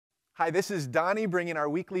Hi, this is Donnie bringing our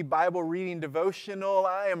weekly Bible reading devotional.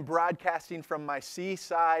 I am broadcasting from my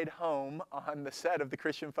seaside home on the set of the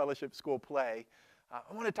Christian Fellowship School play.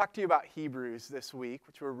 I want to talk to you about Hebrews this week,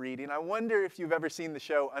 which we're reading. I wonder if you've ever seen the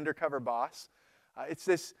show Undercover Boss. It's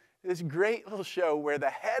this great little show where the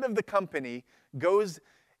head of the company goes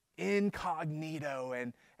incognito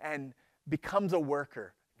and becomes a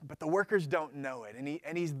worker. But the workers don't know it,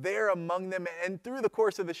 and he's there among them. And through the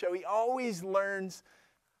course of the show, he always learns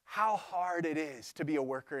how hard it is to be a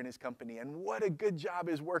worker in his company and what a good job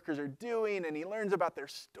his workers are doing. And he learns about their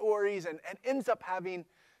stories and ends up having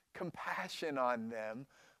compassion on them.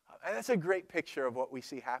 And that's a great picture of what we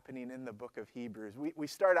see happening in the book of Hebrews. We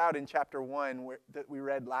start out in chapter 1 that we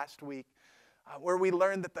read last week, where we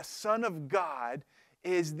learn that the Son of God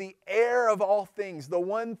is the heir of all things, the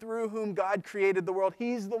one through whom God created the world.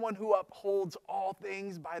 He's the one who upholds all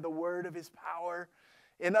things by the word of his power.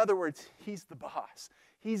 In other words, he's the boss.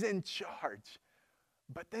 He's in charge.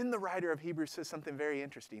 But then the writer of Hebrews says something very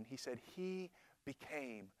interesting. He said, he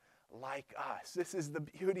became like us. This is the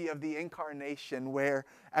beauty of the incarnation, where,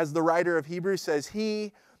 as the writer of Hebrews says,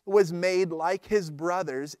 he was made like his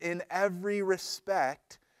brothers in every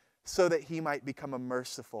respect, so that he might become a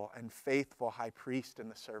merciful and faithful high priest in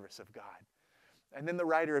the service of God. And then the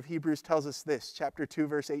writer of Hebrews tells us this, chapter 2,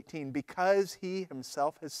 verse 18, because he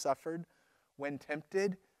himself has suffered when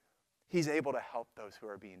tempted, he's able to help those who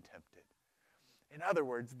are being tempted. In other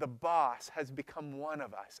words, the boss has become one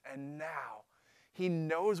of us, and now he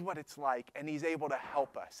knows what it's like, and he's able to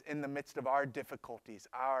help us in the midst of our difficulties,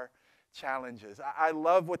 our challenges. I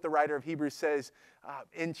love what the writer of Hebrews says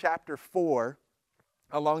in chapter 4.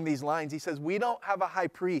 Along these lines, he says, we don't have a high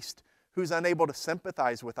priest who's unable to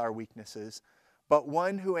sympathize with our weaknesses, but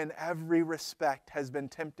one who in every respect has been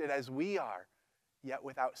tempted as we are, yet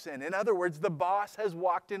without sin. In other words, the boss has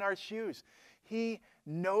walked in our shoes. He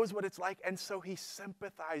knows what it's like, and so he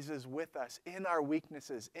sympathizes with us in our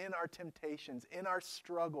weaknesses, in our temptations, in our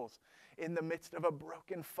struggles, in the midst of a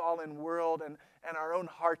broken, fallen world and our own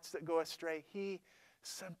hearts that go astray. He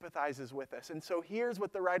sympathizes with us. And so here's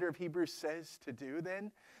what the writer of Hebrews says to do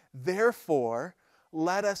then. Therefore,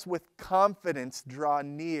 let us with confidence draw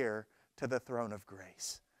near to the throne of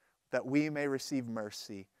grace, that we may receive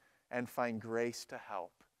mercy and find grace to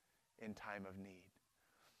help in time of need.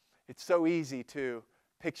 It's so easy to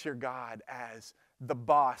picture God as the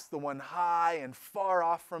boss, the one high and far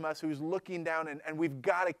off from us who's looking down, and we've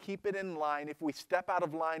got to keep it in line. If we step out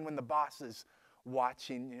of line when the boss is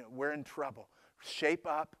watching, we're in trouble. Shape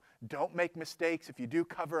up. Don't make mistakes. If you do,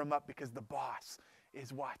 cover them up because the boss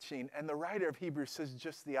is watching. And the writer of Hebrews says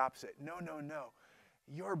just the opposite. No.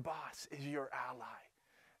 Your boss is your ally.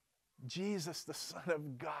 Jesus, the Son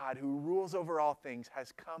of God, who rules over all things,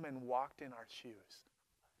 has come and walked in our shoes.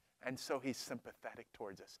 And so he's sympathetic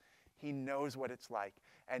towards us. He knows what it's like.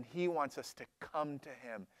 And he wants us to come to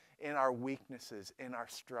him in our weaknesses, in our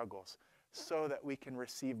struggles, so that we can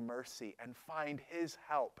receive mercy and find his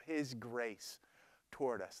help, his grace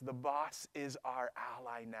toward us. The boss is our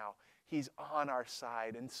ally now. He's on our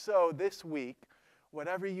side. And so this week,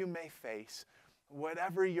 whatever you may face,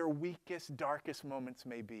 whatever your weakest, darkest moments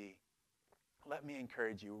may be, let me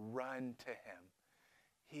encourage you, run to him.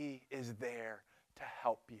 He is there to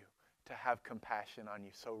help you, to have compassion on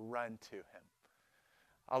you. So run to him.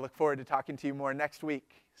 I'll look forward to talking to you more next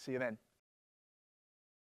week. See you then.